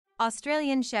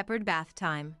Australian Shepherd Bath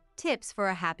Time. Tips for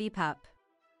a Happy Pup.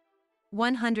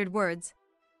 100 words.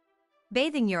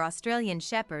 Bathing your Australian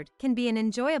Shepherd can be an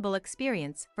enjoyable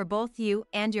experience for both you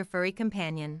and your furry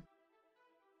companion.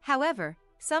 However,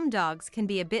 some dogs can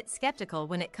be a bit skeptical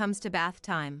when it comes to bath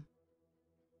time.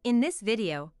 In this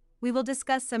video, we will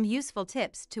discuss some useful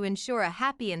tips to ensure a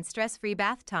happy and stress-free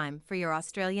bath time for your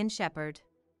Australian Shepherd.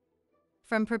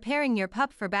 From preparing your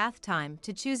pup for bath time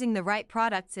to choosing the right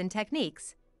products and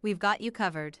techniques, we've got you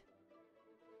covered.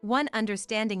 1.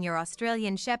 Understanding your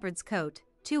Australian Shepherd's coat.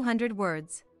 200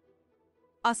 words.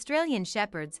 Australian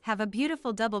Shepherds have a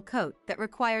beautiful double coat that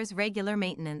requires regular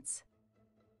maintenance.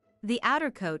 The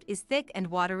outer coat is thick and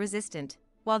water-resistant,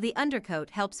 while the undercoat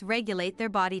helps regulate their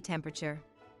body temperature.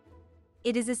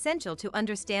 It is essential to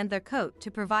understand their coat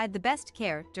to provide the best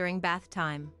care during bath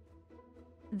time.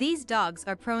 These dogs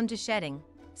are prone to shedding,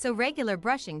 so regular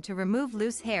brushing to remove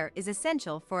loose hair is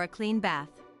essential for a clean bath.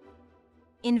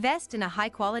 Invest in a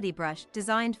high-quality brush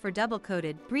designed for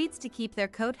double-coated breeds to keep their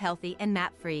coat healthy and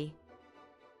mat-free.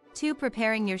 2.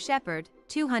 Preparing your Shepherd.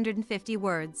 250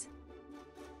 words.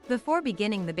 Before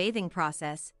beginning the bathing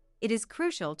process, it is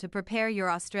crucial to prepare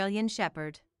your Australian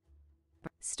Shepherd.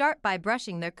 Start by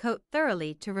brushing their coat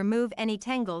thoroughly to remove any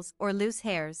tangles or loose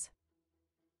hairs.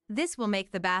 This will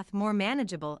make the bath more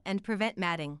manageable and prevent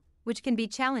matting, which can be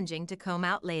challenging to comb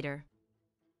out later.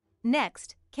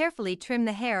 Next, carefully trim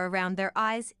the hair around their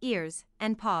eyes, ears,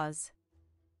 and paws.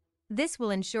 This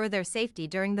will ensure their safety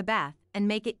during the bath and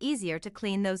make it easier to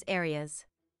clean those areas.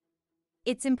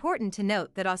 It's important to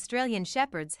note that Australian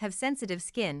Shepherds have sensitive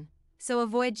skin, so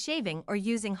avoid shaving or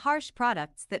using harsh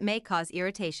products that may cause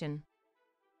irritation.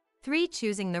 3.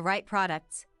 Choosing the right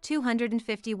products.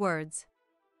 250 words.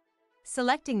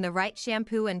 Selecting the right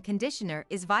shampoo and conditioner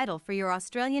is vital for your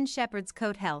Australian Shepherd's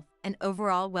coat health and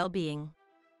overall well-being.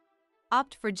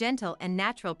 Opt for gentle and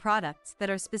natural products that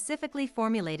are specifically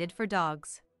formulated for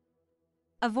dogs.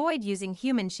 Avoid using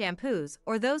human shampoos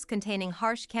or those containing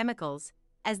harsh chemicals,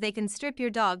 as they can strip your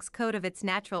dog's coat of its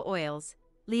natural oils,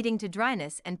 leading to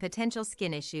dryness and potential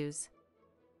skin issues.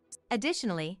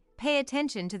 Additionally, pay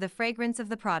attention to the fragrance of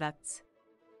the products.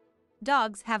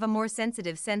 Dogs have a more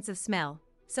sensitive sense of smell,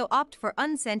 so opt for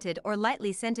unscented or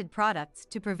lightly scented products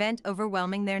to prevent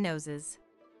overwhelming their noses.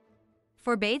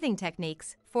 For bathing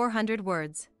techniques. 400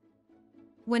 words.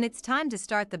 When it's time to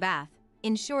start the bath,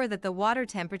 ensure that the water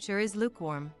temperature is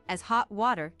lukewarm, as hot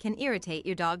water can irritate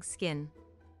your dog's skin.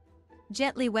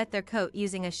 Gently wet their coat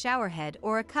using a shower head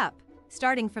or a cup,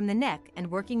 starting from the neck and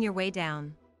working your way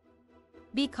down.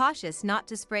 Be cautious not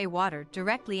to spray water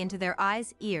directly into their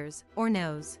eyes, ears, or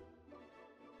nose.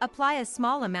 Apply a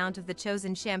small amount of the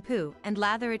chosen shampoo and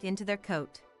lather it into their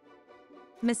coat.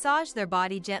 Massage their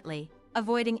body gently,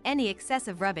 avoiding any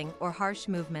excessive rubbing or harsh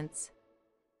movements.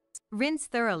 Rinse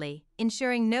thoroughly,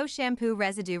 ensuring no shampoo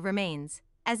residue remains,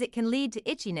 as it can lead to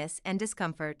itchiness and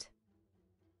discomfort.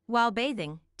 While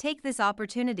bathing, take this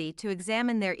opportunity to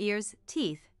examine their ears,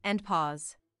 teeth, and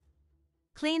paws.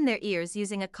 Clean their ears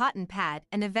using a cotton pad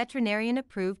and a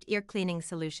veterinarian-approved ear cleaning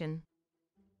solution.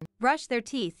 Brush their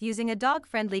teeth using a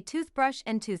dog-friendly toothbrush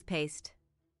and toothpaste.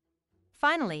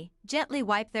 Finally, gently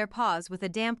wipe their paws with a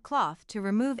damp cloth to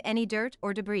remove any dirt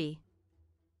or debris.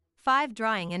 5.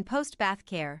 Drying and post-bath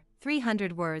care.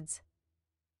 300 words.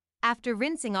 After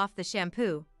rinsing off the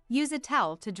shampoo, use a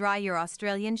towel to dry your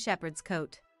Australian Shepherd's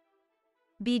coat.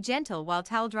 Be gentle while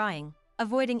towel drying,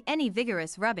 avoiding any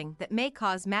vigorous rubbing that may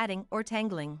cause matting or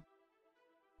tangling.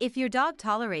 If your dog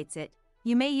tolerates it,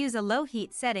 you may use a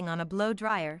low-heat setting on a blow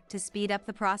dryer to speed up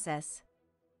the process.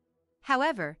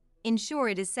 However, ensure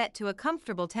it is set to a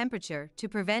comfortable temperature to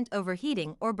prevent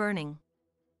overheating or burning.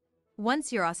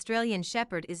 Once your Australian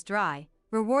Shepherd is dry,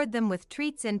 reward them with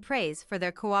treats and praise for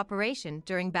their cooperation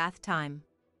during bath time.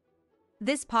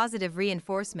 This positive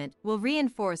reinforcement will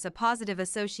reinforce a positive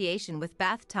association with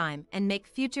bath time and make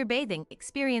future bathing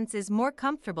experiences more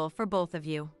comfortable for both of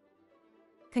you.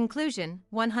 Conclusion.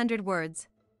 100 words.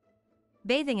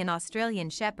 Bathing an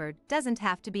Australian Shepherd doesn't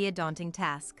have to be a daunting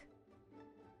task.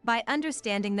 By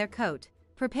understanding their coat,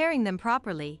 preparing them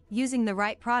properly, using the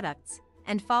right products,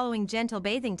 and following gentle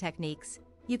bathing techniques,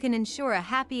 you can ensure a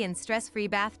happy and stress-free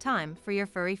bath time for your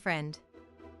furry friend.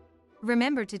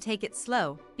 Remember to take it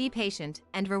slow, be patient,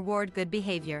 and reward good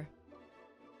behavior.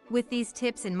 With these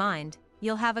tips in mind,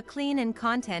 you'll have a clean and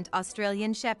content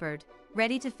Australian Shepherd,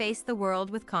 ready to face the world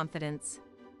with confidence.